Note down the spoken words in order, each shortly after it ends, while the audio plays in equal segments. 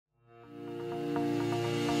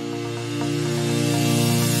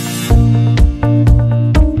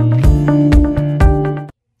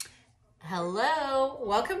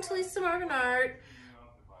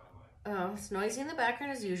Oh, it's noisy in the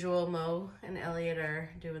background as usual. Mo and Elliot are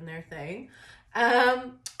doing their thing.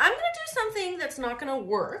 I'm gonna do something that's not gonna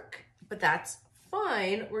work, but that's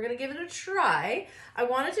fine. We're gonna give it a try. I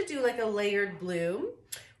wanted to do like a layered bloom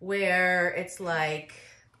where it's like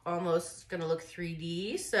almost gonna look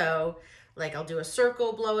 3D. So like I'll do a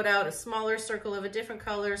circle, blow it out, a smaller circle of a different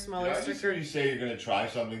color, smaller I circle. just heard you say you're going to try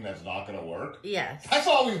something that's not going to work. Yes. That's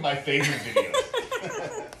always my favorite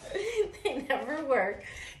videos. They never work.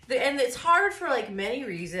 And it's hard for like many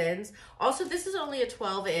reasons. Also, this is only a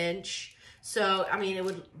 12-inch. So, I mean, it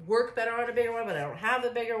would work better on a bigger one, but I don't have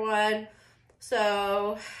a bigger one.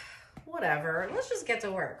 So, whatever. Let's just get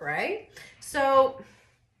to work, right? So,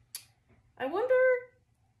 I wonder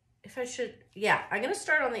if I should, yeah, I'm going to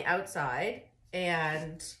start on the outside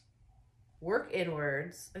and work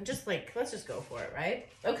inwards and just like, let's just go for it, right?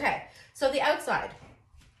 Okay, so the outside.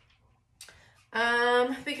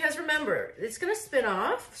 Because remember, it's going to spin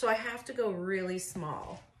off, so I have to go really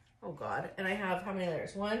small. Oh God, and I have how many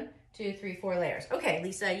layers? 1, 2, 3, 4 layers. Okay,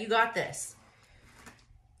 Lisa, you got this.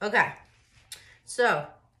 Okay, so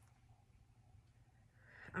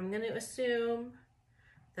I'm going to assume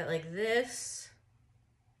that like this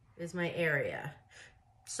is my area.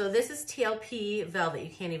 So this is TLP Velvet.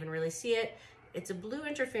 You can't even really see it. It's a blue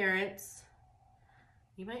interference.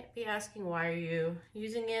 You might be asking, why are you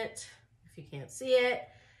using it if you can't see it?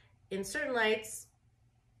 In certain lights,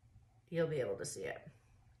 you'll be able to see it.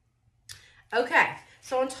 Okay,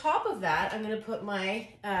 so on top of that, I'm gonna put my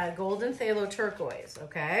golden phthalo turquoise,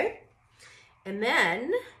 okay? And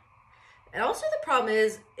then, and also the problem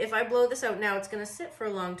is, if I blow this out now, it's gonna sit for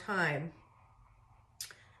a long time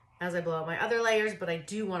as I blow out my other layers, but I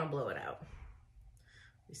do want to blow it out.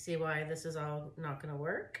 You see why this is all not going to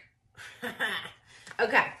work?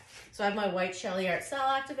 Okay, so I have my white Shelly Art Cell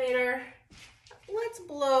Activator. Let's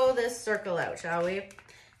blow this circle out, shall we?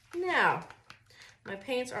 Now, my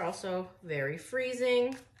paints are also very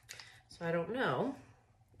freezing, so I don't know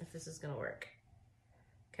if this is going to work.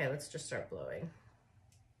 Okay, let's just start blowing.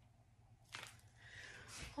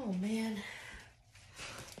 Oh, man.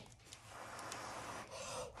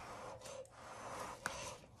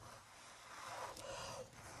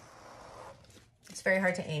 It's very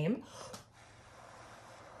hard to aim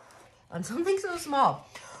on something so small.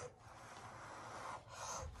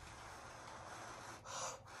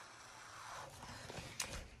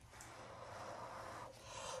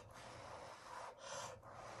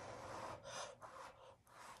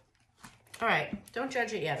 All right, don't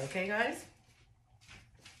judge it yet, okay, guys?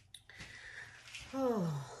 Oh,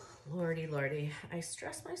 lordy, lordy. I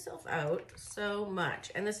stress myself out so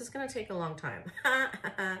much, and this is gonna take a long time.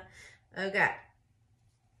 Okay.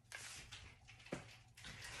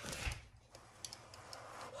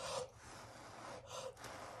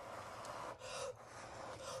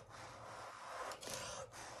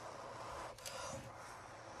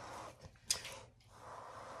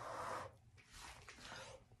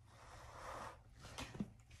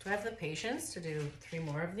 Do I have the patience to do 3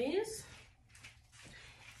 more of these?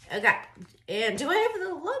 Okay, and do I have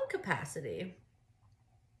the lung capacity?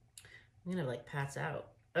 I'm gonna like pass out.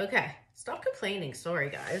 Okay, stop complaining. Sorry,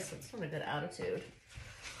 guys. That's not a good attitude.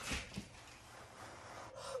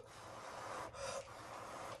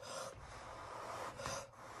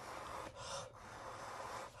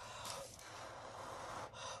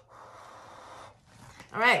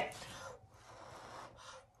 All right.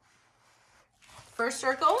 First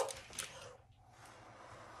circle.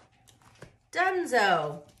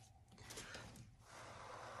 Dunzo.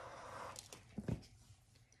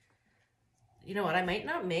 You know what? I might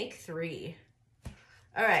not make 3.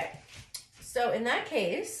 All right. So in that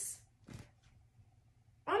case,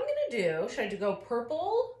 I'm going to do, should I go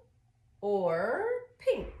purple or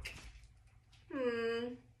pink?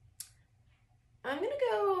 I'm going to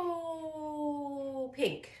go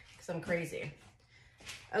pink because I'm crazy.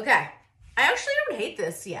 Okay. I actually don't hate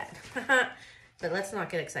this yet, but let's not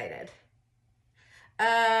get excited.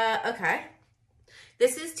 Okay.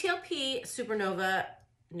 This is TLP Supernova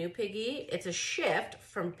New Piggy. It's a shift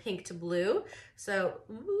from pink to blue. So,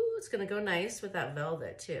 ooh, it's going to go nice with that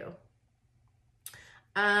velvet too.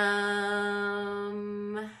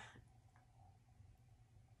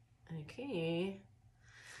 Okay.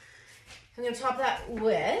 I'm going to top that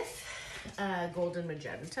with golden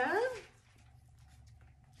magenta.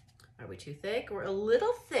 Are we too thick? We're a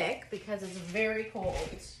little thick because it's very cold.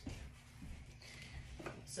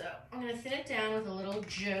 So I'm going to thin it down with a little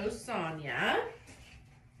Jo Sonja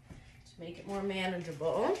to make it more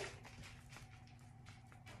manageable.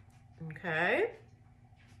 Okay.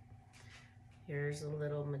 Here's a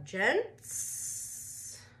little magenta.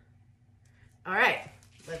 All right.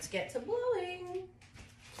 let's get to blowing.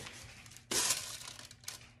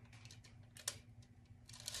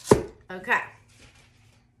 Okay.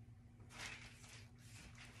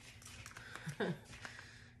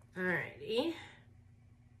 Alrighty. We'll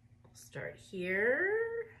start here.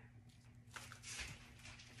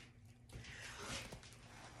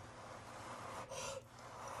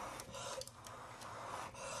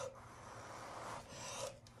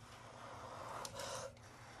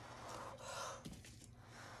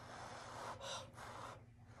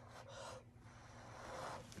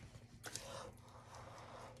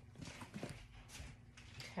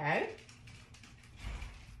 Okay.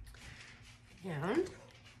 And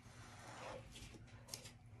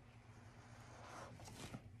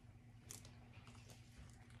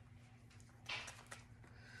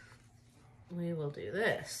we will do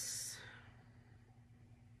this.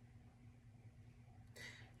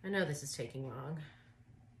 I know this is taking long.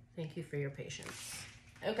 Thank you for your patience.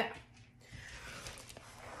 Okay.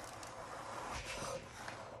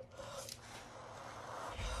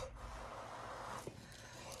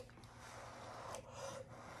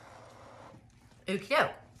 Okay.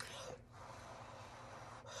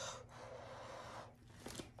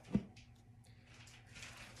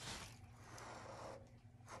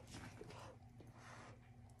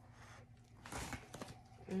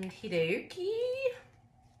 Okie dokie.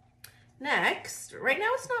 Next, right now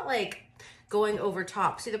it's not like going over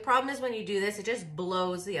top. See, the problem is when you do this, it just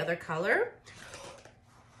blows the other color.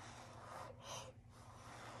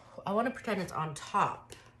 I want to pretend it's on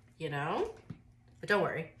top, you know? But don't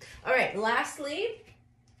worry. All right, lastly,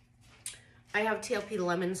 I have TLP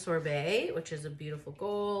Lemon Sorbet, which is a beautiful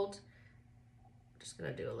gold. I'm just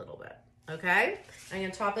gonna do a little bit, okay? I'm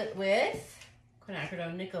gonna top it with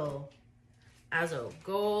Quinacridone Nickel Azo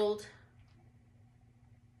Gold.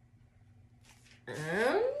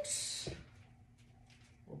 And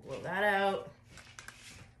we'll blow that out.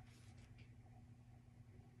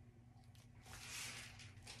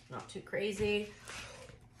 Not too crazy.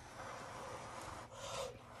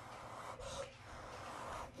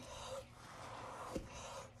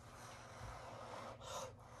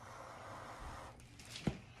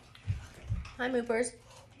 Hi, Moopers.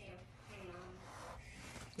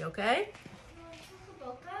 You okay?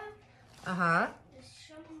 Uh-huh.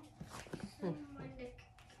 Someone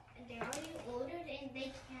they already ordered and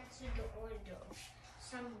they canceled the order.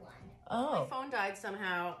 Someone. Oh. My phone died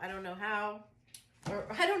somehow. I don't know how. Or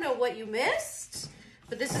I don't know what you missed,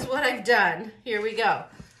 but this is what I've done. Here we go.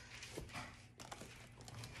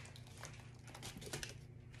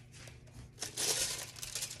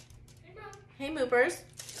 Hey, Moopers.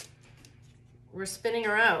 We're spinning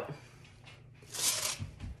her out.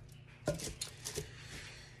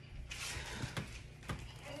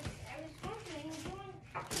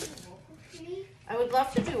 I would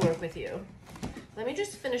love to do work with you. Let me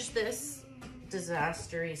just finish this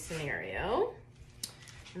disaster-y scenario,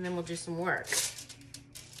 and then we'll do some work.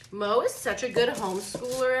 Mo is such a good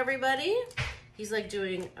homeschooler, everybody. He's like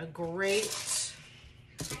doing a great...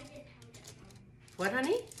 What,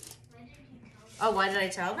 honey? Oh, why did I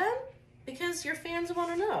tell them? Because your fans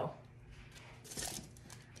want to know.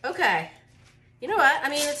 Okay. You know what? I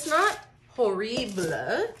mean, it's not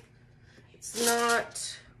horrible. It's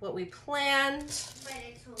not what we planned. But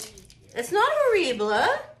it's horrible. It's not horrible.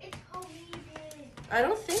 It's horrible. I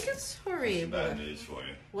don't think it's horrible. Bad news for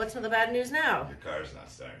you. What's the bad news now? Your car's not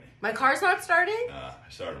starting. My car's not starting? I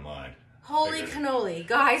started mine. Holy cannoli.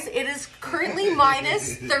 Guys, it is currently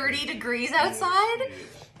minus 30 degrees outside.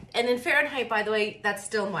 And in Fahrenheit, by the way, that's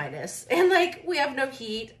still minus. And like, we have no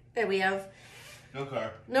heat, and we have No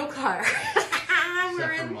car. no car.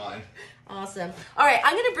 Except for mine. Awesome. All right,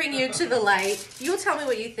 I'm gonna bring you to the light. You'll tell me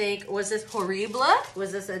what you think. Was this horrible?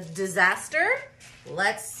 Was this a disaster?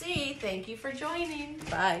 Let's see. Thank you for joining.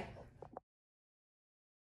 Bye.